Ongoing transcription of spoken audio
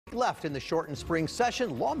Left in the shortened spring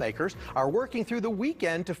session, lawmakers are working through the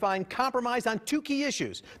weekend to find compromise on two key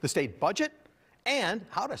issues: the state budget and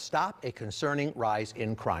how to stop a concerning rise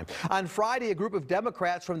in crime. On Friday, a group of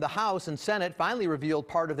Democrats from the House and Senate finally revealed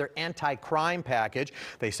part of their anti-crime package.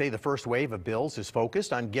 They say the first wave of bills is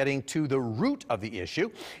focused on getting to the root of the issue.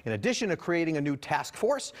 In addition to creating a new task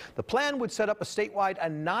force, the plan would set up a statewide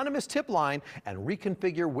anonymous tip line and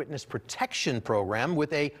reconfigure witness protection program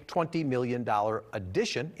with a $20 million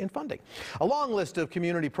addition in funding. A long list of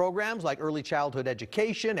community programs like early childhood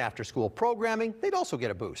education, after-school programming, they'd also get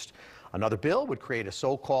a boost. Another bill would create a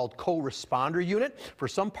so-called co-responder unit for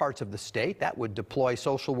some parts of the state that would deploy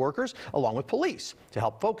social workers along with police to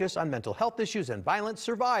help focus on mental health issues and violence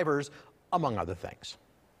survivors, among other things.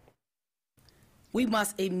 We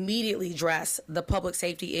must immediately address the public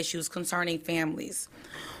safety issues concerning families,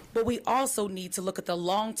 but we also need to look at the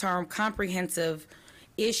long-term comprehensive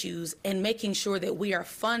issues and making sure that we are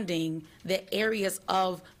funding the areas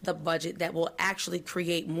of the budget that will actually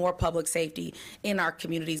create more public safety in our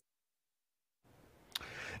communities.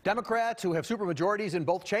 Democrats who have supermajorities in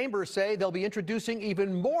both chambers say they'll be introducing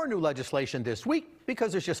even more new legislation this week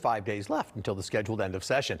because there's just 5 days left until the scheduled end of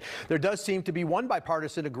session. There does seem to be one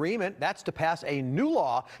bipartisan agreement. That's to pass a new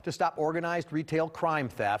law to stop organized retail crime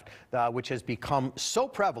theft, which has become so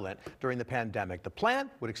prevalent during the pandemic. The plan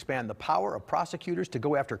would expand the power of prosecutors to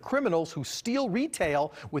go after criminals who steal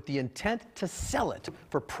retail with the intent to sell it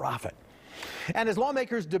for profit. And as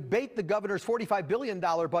lawmakers debate the governor's $45 billion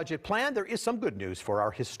budget plan, there is some good news for our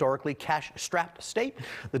historically cash-strapped state.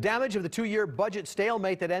 The damage of the two-year budget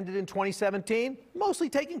stalemate that ended in 2017, mostly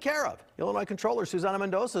taken care of. Illinois Comptroller Susana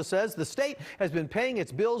Mendoza says the state has been paying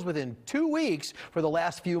its bills within 2 weeks for the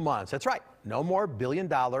last few months. That's right. No more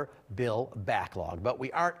billion-dollar bill backlog. But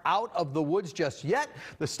we aren't out of the woods just yet.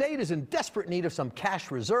 The state is in desperate need of some cash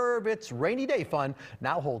reserve. Its rainy day fund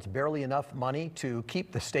now holds barely enough money to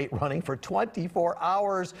keep the state running for 24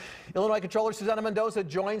 hours. Illinois Comptroller Susana Mendoza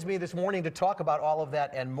joins me this morning to talk about all of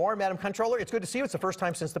that and more. Madam Comptroller, it's good to see you. It's the first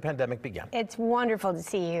time since the pandemic began. It's wonderful to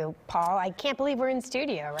see you, Paul. I can't believe we're in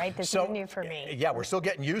studio, right? This is new for me. Yeah, we're still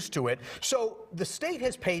getting used to it. So the state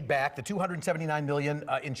has paid back the $279 million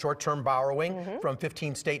in short-term borrowing from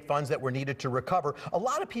 15 state funds that were needed to recover. A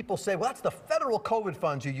lot of people say, well, that's the federal COVID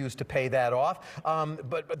funds you used to pay that off.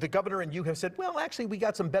 But the governor and you have said, well, actually, we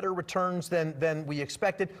got some better returns than we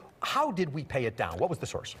expected. How did we pay it down? What was the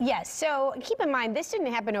source? Yes, so keep in mind, this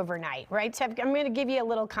didn't happen overnight, right? So I'm going to give you a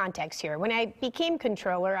little context here. When I became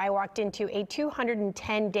controller, I walked into a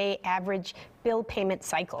 210-day average bill payment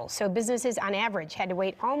cycle. So businesses on average had to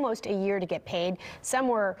wait almost a year to get paid. Some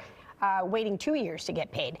were waiting 2 years to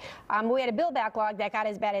get paid. We had a bill backlog that got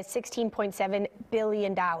as bad as $16.7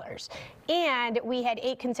 billion. And we had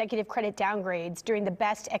 8 consecutive credit downgrades during the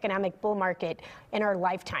best economic bull market in our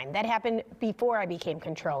lifetime. That happened before I became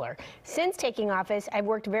controller. Since taking office, I've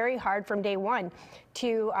worked very hard from day one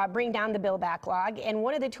to bring down the bill backlog. And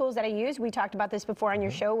one of the tools that I used, we talked about this before on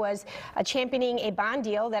your show, was championing a bond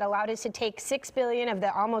deal that allowed us to take $6 billion of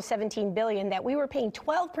the almost $17 billion that we were paying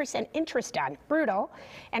 12% interest on, brutal,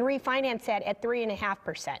 and refinance that at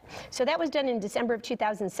 3.5%. So that was done in December of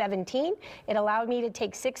 2017. It allowed me to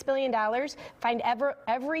take $6 billion, find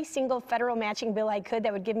every single federal matching bill I could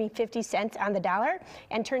that would give me 50 cents on the dollar,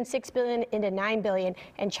 and turn $6 billion into $9 billion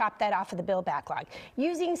and chop that off of the bill backlog.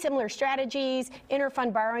 Using similar strategies,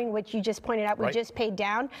 interfund borrowing, which you just pointed out, we just paid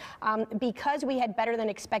down, because we had better than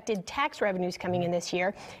expected tax revenues coming in this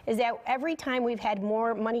year, is that every time we've had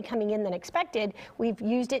more money coming in than expected, we've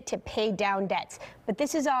used it to pay down debts. But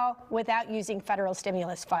this is all without using federal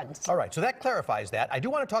stimulus funds. All right, so that clarifies that. I do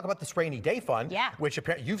want to talk about this rainy day fund, which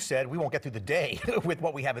apparently you've said we won't get through the day with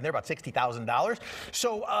what we have in there, about $60,000.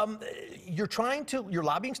 So you're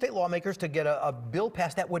lobbying state lawmakers to get a bill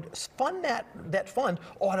passed that would fund that fund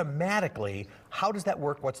automatically. How does that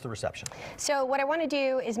work? What's the reception? So what I want to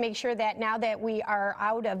do is make sure that now that we are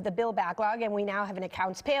out of the bill backlog and we now have an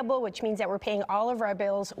accounts payable, which means that we're paying all of our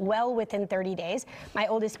bills well within 30 days. My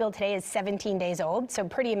oldest bill today is 17 days old, so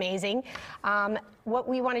pretty amazing. What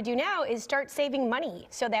we want to do now is start saving money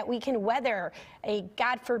so that we can weather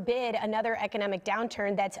God forbid, another economic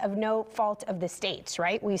downturn that's of no fault of the states,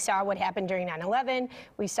 right? We saw what happened during 9/11.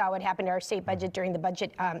 We saw what happened to our state budget during the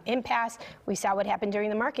budget impasse. We saw what happened during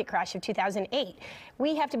the market crash of 2008.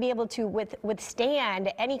 We have to be able to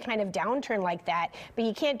withstand any kind of downturn like that, but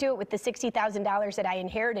you can't do it with the $60,000 that I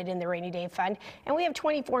inherited in the rainy day fund. And we have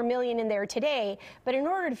 $24 million in there today, but in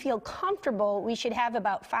order to feel comfortable, we should have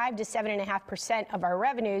about 5 to 7.5% of our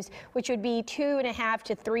revenues, which would be $2.5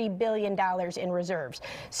 to $3 billion in reserves.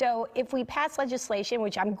 So if we pass legislation,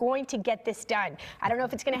 which I'm going to get this done, I don't know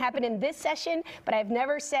if it's going to happen in this session, but I've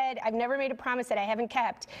never made a promise that I haven't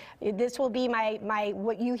kept. This will be my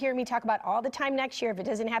what you hear me talk about all the time next year if it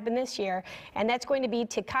doesn't happen this year, and that's going to be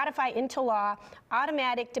to codify into law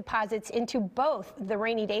automatic deposits into both the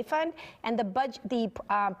rainy day fund and the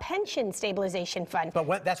pension stabilization fund.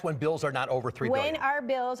 But that's when bills are not over $3 billion. When our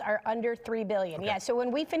bills are under $3 billion, okay. Yeah. So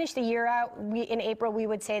when we finish the year out, in April, we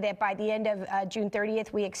would say that by the end of June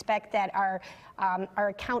 30th, we expect that our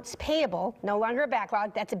accounts payable, no longer a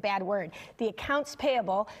backlog, that's a bad word, the accounts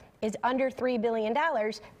payable is under $3 billion,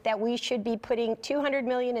 that we should be putting $200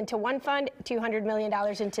 million into one fund, $200 million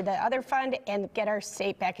into the other fund, and get our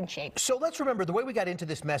state back in shape. So let's remember, the way we got into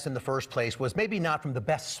this mess in the first place was maybe not from the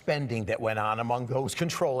best spending that went on among those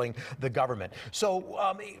controlling the government.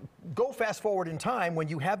 So go fast forward in time when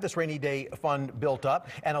you have this rainy day fund built up,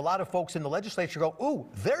 and a lot of folks in the legislature go, ooh,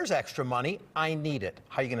 there's extra money, I need it.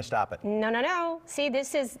 How are you going to stop it? No, no, no. See,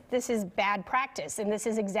 this is bad practice, and this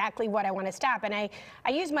is exactly what I want to stop. And I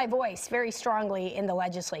use my voice very strongly in the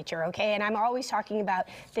legislature, okay? And I'm always talking about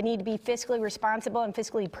the need to be fiscally responsible and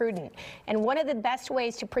fiscally prudent. And one of the best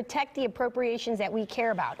ways to protect the appropriations that we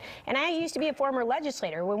care about, and I used to be a former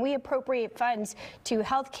legislator, when we appropriate funds to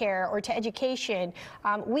health care or to education,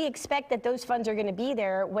 we expect that those funds are going to be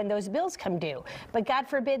there when those bills come due. But God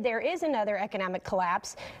forbid there is another economic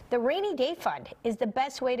collapse. The rainy day fund is the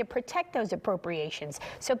best way to protect those appropriations.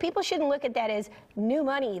 So people shouldn't look at that as new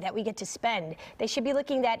money that we get to spend. They should be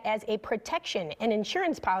looking at that as a protection and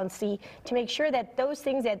insurance policy to make sure that those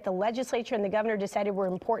things that the legislature and the governor decided were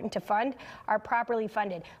important to fund are properly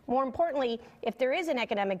funded. More importantly, if there is an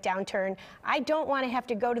economic downturn, I don't want to have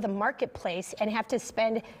to go to the marketplace and have to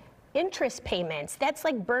spend interest payments. That's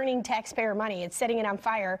like burning taxpayer money. It's setting it on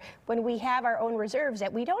fire when we have our own reserves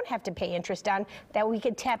that we don't have to pay interest on, that we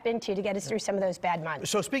could tap into to get us through some of those bad months.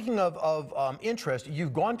 So speaking of interest,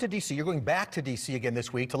 you've gone to D.C., you're going back to D.C. again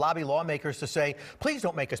this week to lobby lawmakers to say, please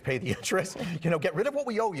don't make us pay the interest. Get rid of what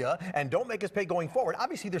we owe you and don't make us pay going forward.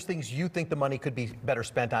 Obviously, there's things you think the money could be better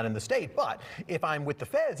spent on in the state, but if I'm with the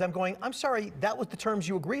feds, I'm going, I'm sorry, that was the terms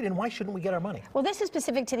you agreed, and why shouldn't we get our money? Well, this is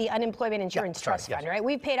specific to the Unemployment Insurance Trust Fund, right?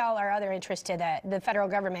 We've paid all our other interest to the federal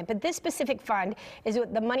government, but this specific fund is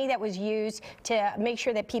the money that was used to make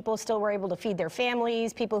sure that people still were able to feed their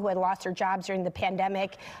families, people who had lost their jobs during the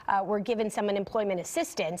pandemic were given some unemployment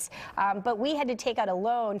assistance, but we had to take out a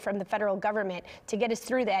loan from the federal government to get us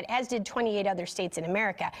through that, as did 28 other states in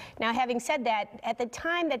America. Now, having said that, at the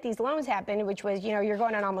time that these loans happened, which was, you're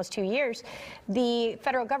going on almost 2 years, the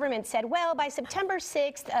federal government said, well, by September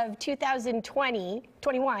 6th of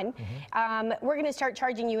 2021, we're going to start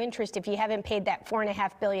charging you interest if you haven't paid that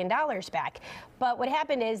 $4.5 billion back. But what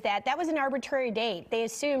happened is that was an arbitrary date. They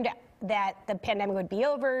assumed that the pandemic would be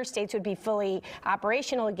over, states would be fully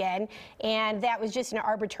operational again, and that was just an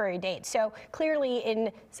arbitrary date. So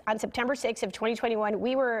clearly on September 6th of 2021,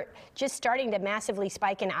 we were just starting to massively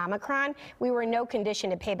spike in Omicron. We were in no condition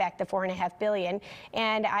to pay back the $4.5 billion,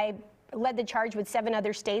 and I led the charge with 7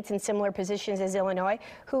 other states in similar positions as Illinois,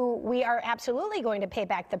 who we are absolutely going to pay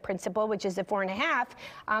back the principal, which is the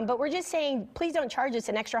 $4.5, but we're just saying, please don't charge us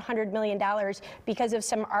an extra $100 million because of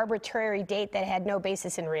some arbitrary date that had no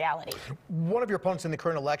basis in reality. One of your opponents in the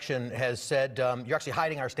current election has said, you're actually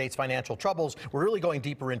hiding our state's financial troubles. We're really going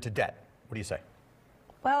deeper into debt. What do you say?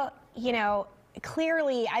 Well,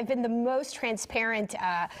 clearly, I've been the most transparent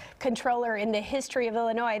controller in the history of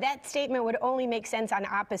Illinois. That statement would only make sense on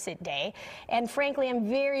opposite day. And frankly, I'm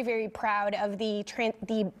very, very proud of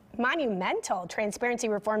the monumental transparency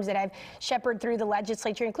reforms that I've shepherded through the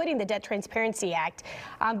legislature, including the Debt Transparency Act.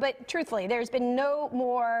 But truthfully, there's been no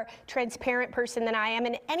more transparent person than I am.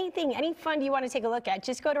 And any fund you want to take a look at,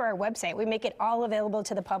 just go to our website. We make it all available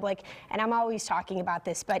to the public. And I'm always talking about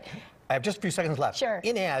this. But I have just a few seconds left. Sure.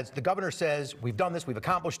 In ads, the governor says, we've done this, we've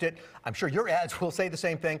accomplished it. I'm sure your ads will say the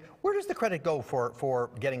same thing. Where does the credit go for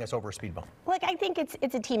getting us over a speed bump? Look, I think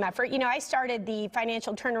it's a team effort. I started the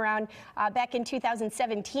financial turnaround back in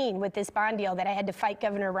 2017 with this bond deal that I had to fight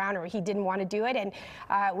Governor Rauner. He didn't want to do it, and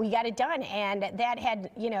we got it done. And that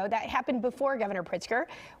happened before Governor Pritzker.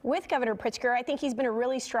 With Governor Pritzker, I think he's been a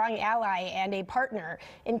really strong ally and a partner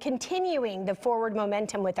in continuing the forward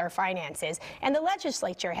momentum with our finances. And the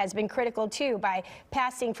legislature has been critical critical too by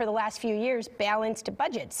passing for the last few years balanced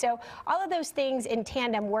budgets. So all of those things in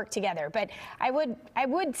tandem work together. But I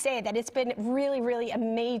would say that it's been really a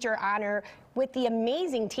major honor with the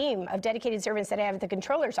amazing team of dedicated servants that I have at the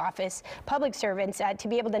Comptroller's office, public servants, to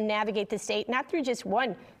be able to navigate the state, not through just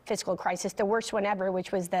one fiscal crisis, the worst one ever,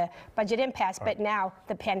 which was the budget impasse, but now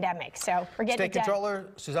the pandemic. So we're getting State Comptroller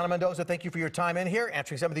Susana Mendoza, thank you for your time in here,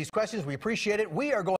 answering some of these questions. We appreciate it. We are going